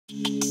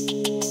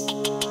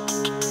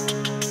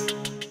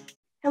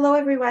Hello,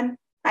 everyone.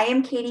 I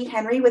am Katie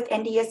Henry with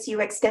NDSU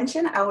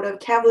Extension out of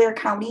Cavalier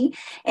County,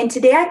 and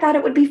today I thought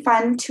it would be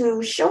fun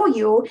to show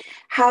you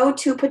how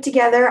to put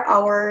together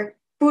our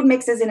food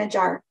mixes in a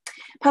jar.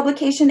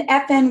 Publication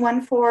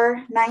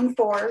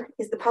FN1494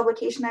 is the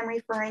publication I'm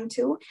referring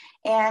to,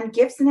 and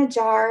gifts in a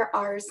jar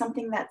are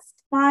something that's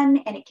fun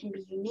and it can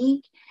be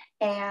unique,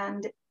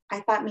 and I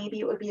thought maybe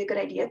it would be a good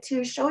idea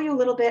to show you a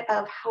little bit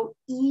of how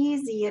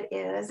easy it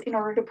is in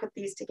order to put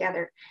these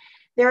together.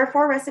 There are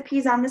 4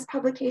 recipes on this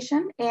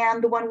publication,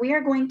 and the one we are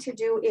going to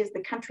do is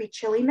the country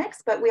chili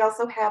mix, but we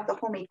also have the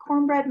homemade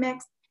cornbread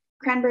mix,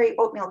 cranberry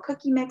oatmeal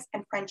cookie mix,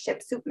 and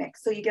friendship soup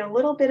mix. So you get a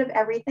little bit of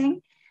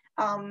everything,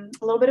 a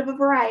little bit of a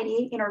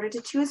variety in order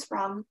to choose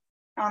from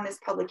on this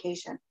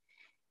publication.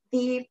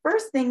 The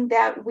first thing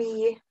that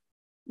we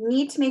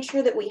need to make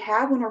sure that we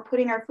have when we're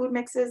putting our food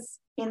mixes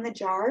in the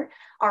jar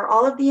are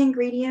all of the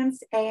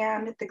ingredients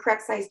and the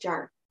correct size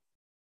jar.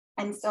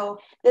 And so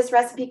this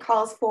recipe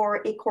calls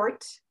for a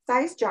quart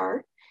size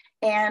jar,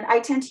 and I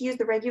tend to use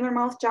the regular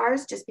mouth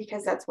jars just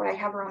because that's what I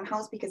have around the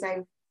house, because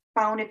I've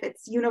found if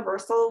it's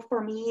universal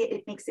for me,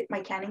 it makes it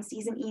my canning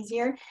season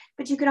easier.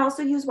 But you could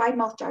also use wide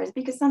mouth jars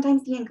because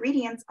sometimes the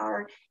ingredients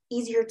are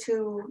easier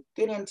to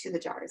get into the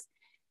jars.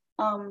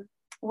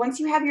 Once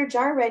you have your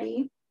jar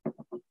ready,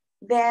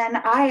 then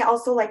I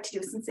also like to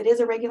do, since it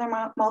is a regular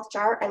mouth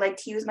jar, I like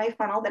to use my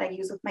funnel that I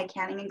use with my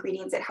canning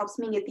ingredients. It helps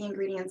me get the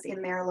ingredients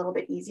in there a little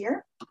bit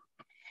easier.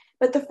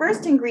 But the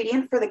first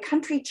ingredient for the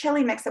country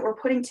chili mix that we're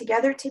putting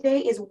together today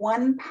is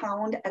 1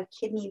 pound of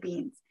kidney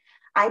beans.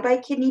 I buy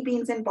kidney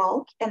beans in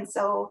bulk, and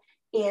so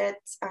it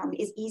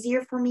is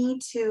easier for me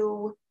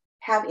to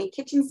have a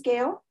kitchen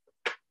scale,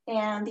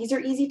 and these are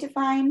easy to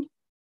find.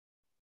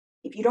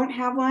 If you don't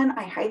have one,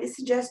 I highly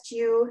suggest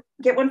you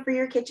get one for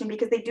your kitchen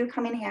because they do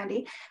come in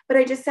handy. But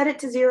I just set it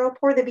to 0,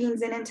 pour the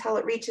beans in until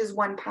it reaches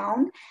 1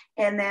 pound,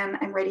 and then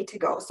I'm ready to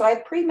go. So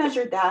I've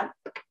pre-measured that.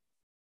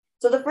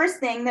 So the first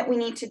thing that we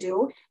need to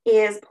do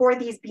is pour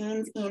these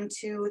beans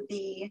into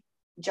the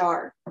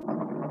jar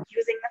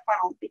using the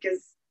funnel,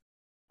 because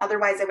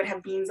otherwise I would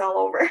have beans all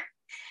over.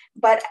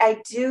 But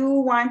I do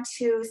want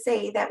to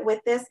say that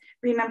with this,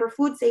 remember,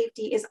 food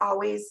safety is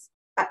always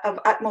of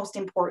utmost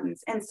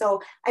importance. And so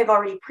I've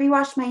already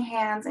pre-washed my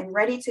hands. I'm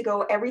ready to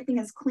go. Everything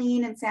is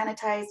clean and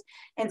sanitized.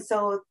 And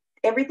so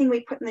everything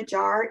we put in the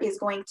jar is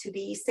going to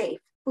be safe,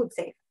 food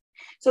safe.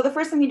 So the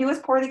first thing you do is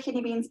pour the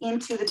kidney beans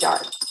into the jar.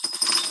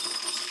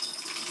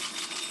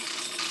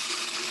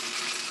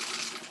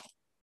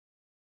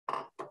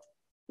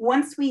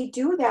 Once we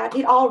do that,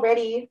 it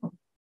already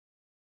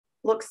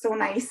looks so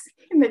nice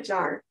in the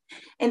jar.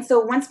 And so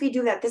once we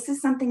do that, this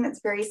is something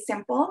that's very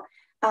simple.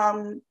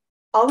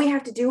 All we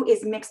have to do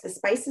is mix the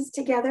spices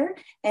together,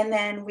 and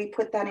then we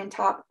put that on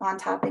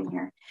top in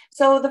here.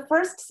 So the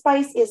first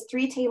spice is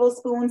 3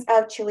 tablespoons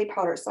of chili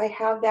powder. So I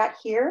have that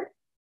here,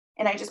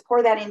 and I just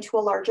pour that into a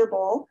larger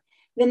bowl.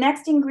 The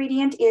next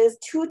ingredient is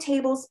 2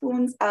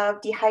 tablespoons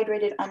of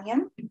dehydrated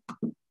onion.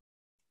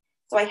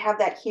 So I have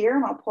that here,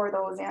 and I'll pour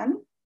those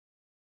in.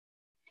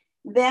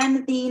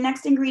 Then the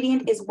next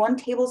ingredient is 1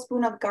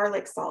 tablespoon of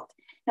garlic salt.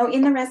 Now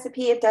in the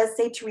recipe, it does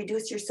say to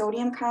reduce your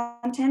sodium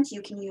content,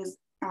 you can use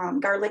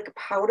garlic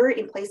powder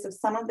in place of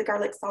some of the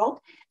garlic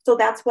salt. So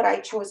that's what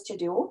I chose to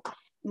do.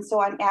 And so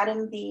I'm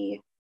adding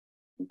the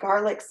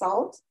garlic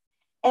salt.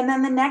 And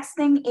then the next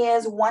thing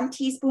is 1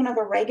 teaspoon of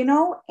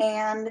oregano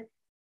and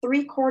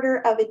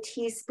 3/4 of a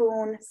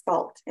teaspoon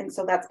salt. And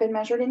so that's been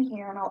measured in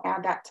here, and I'll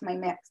add that to my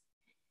mix.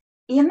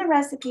 In the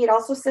recipe, it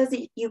also says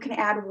that you can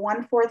add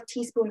 1/4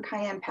 teaspoon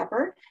cayenne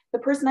pepper. The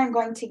person I'm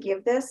going to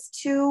give this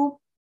to,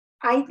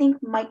 I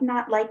think, might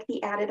not like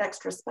the added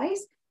extra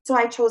spice, so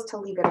I chose to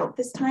leave it out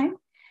this time.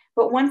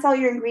 But once all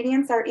your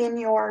ingredients are in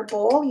your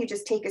bowl, you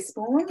just take a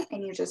spoon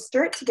and you just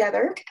stir it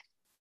together.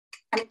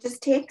 And it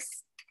just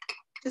takes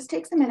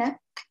a minute.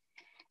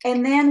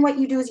 And then what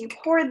you do is you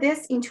pour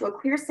this into a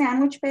clear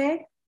sandwich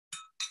bag.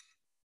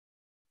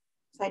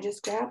 So I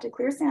just grabbed a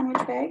clear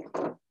sandwich bag.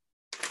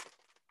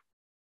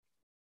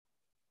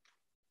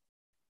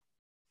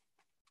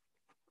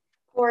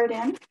 Pour it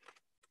in.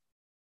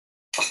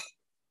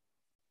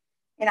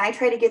 And I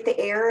try to get the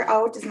air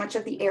out, as much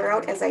of the air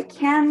out as I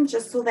can,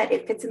 just so that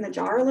it fits in the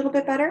jar a little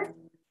bit better.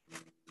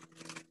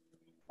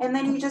 And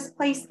then you just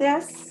place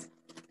this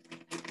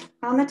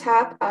on the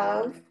top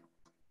of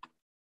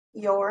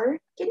your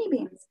kidney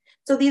beans.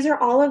 So these are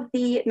all of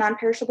the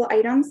non-perishable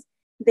items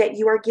that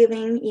you are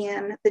giving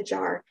in the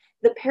jar.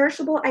 The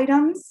perishable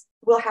items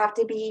will have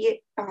to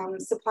be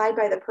supplied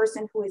by the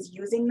person who is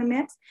using the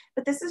mix,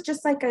 but this is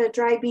just like a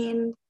dry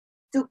bean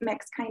soup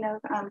mix, kind of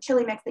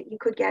chili mix that you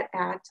could get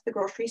at the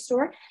grocery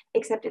store,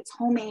 except it's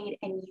homemade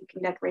and you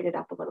can decorate it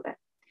up a little bit.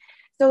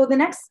 So the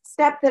next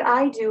step that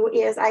I do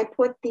is I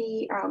put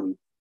the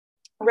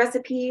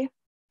recipe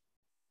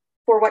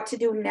for what to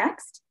do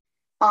next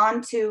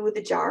onto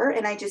the jar,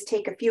 and I just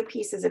take a few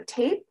pieces of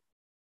tape.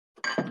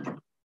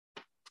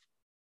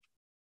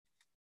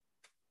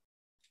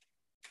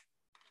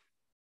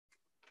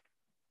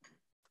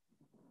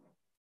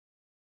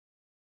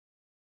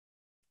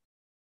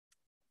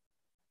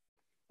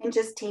 And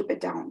just tape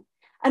it down.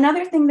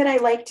 Another thing that I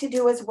like to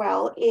do as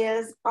well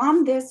is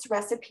on this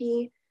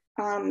recipe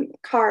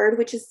card,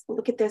 which is,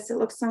 look at this, it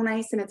looks so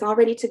nice and it's all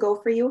ready to go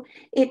for you.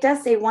 It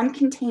does say 1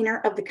 container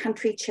of the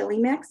country chili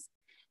mix.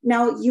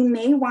 Now you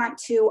may want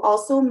to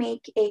also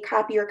make a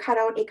copy or cut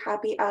out a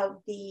copy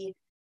of the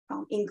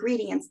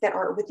ingredients that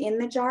are within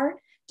the jar,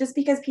 just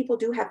because people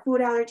do have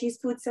food allergies,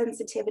 food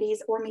sensitivities,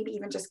 or maybe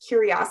even just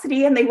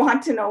curiosity and they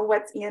want to know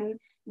what's in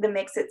the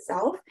mix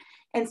itself.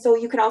 And so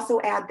you could also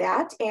add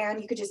that,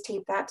 and you could just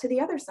tape that to the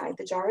other side.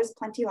 The jar is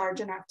plenty large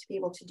enough to be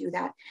able to do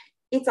that.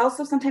 It's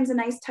also sometimes a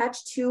nice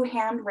touch to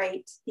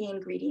handwrite the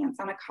ingredients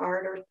on a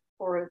card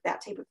or that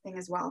type of thing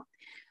as well.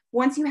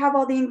 Once you have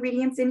all the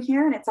ingredients in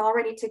here and it's all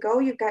ready to go,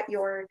 you've got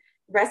your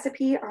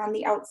recipe on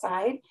the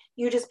outside.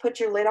 You just put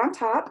your lid on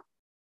top,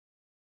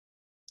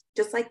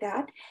 just like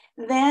that.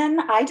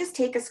 Then I just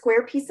take a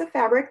square piece of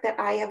fabric that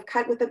I have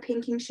cut with a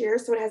pinking shear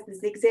so it has the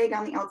zigzag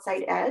on the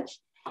outside edge.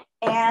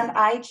 And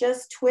I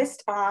just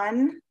twist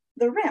on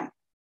the rim.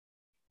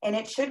 And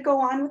it should go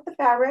on with the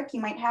fabric.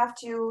 You might have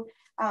to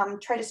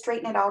try to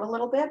straighten it out a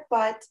little bit,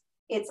 but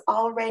it's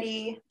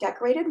already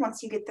decorated.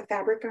 Once you get the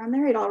fabric on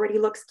there, it already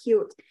looks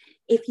cute.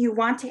 If you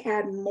want to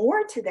add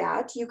more to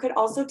that, you could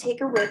also take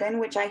a ribbon,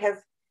 which I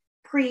have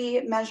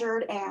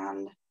pre-measured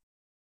and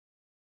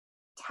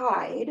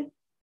tied,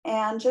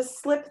 and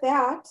just slip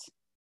that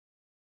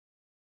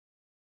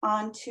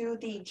onto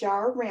the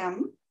jar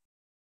rim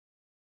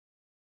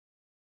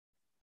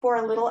for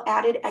a little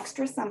added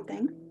extra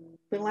something,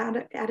 little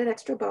added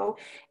extra bow.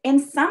 And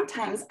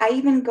sometimes I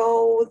even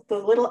go the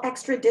little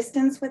extra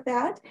distance with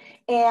that,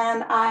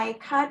 and I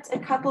cut a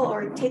couple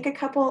or take a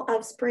couple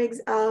of sprigs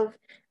of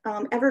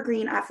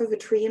evergreen off of a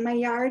tree in my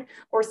yard,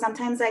 or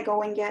sometimes I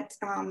go and get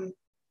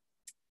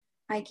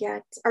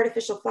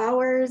artificial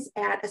flowers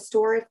at a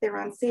store if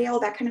they're on sale,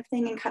 that kind of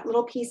thing, and cut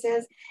little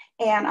pieces.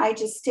 And I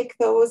just stick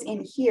those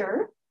in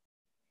here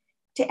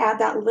to add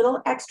that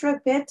little extra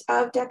bit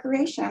of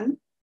decoration.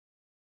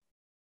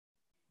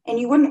 And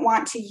you wouldn't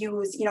want to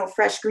use, you know,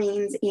 fresh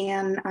greens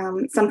in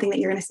something that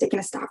you're going to stick in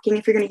a stocking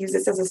if you're going to use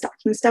this as a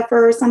stocking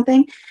stuffer or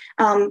something.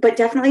 But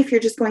definitely if you're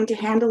just going to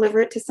hand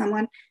deliver it to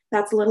someone,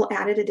 that's a little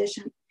added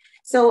addition.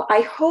 So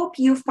I hope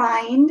you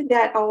find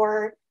that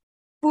our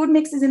food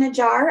mixes in a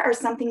jar are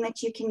something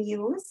that you can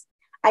use.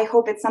 I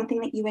hope it's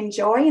something that you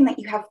enjoy and that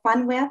you have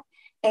fun with.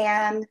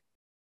 And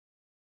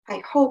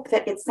I hope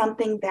that it's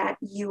something that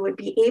you would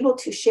be able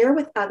to share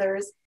with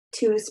others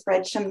to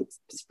spread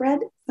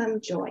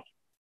some joy.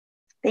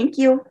 Thank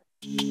you.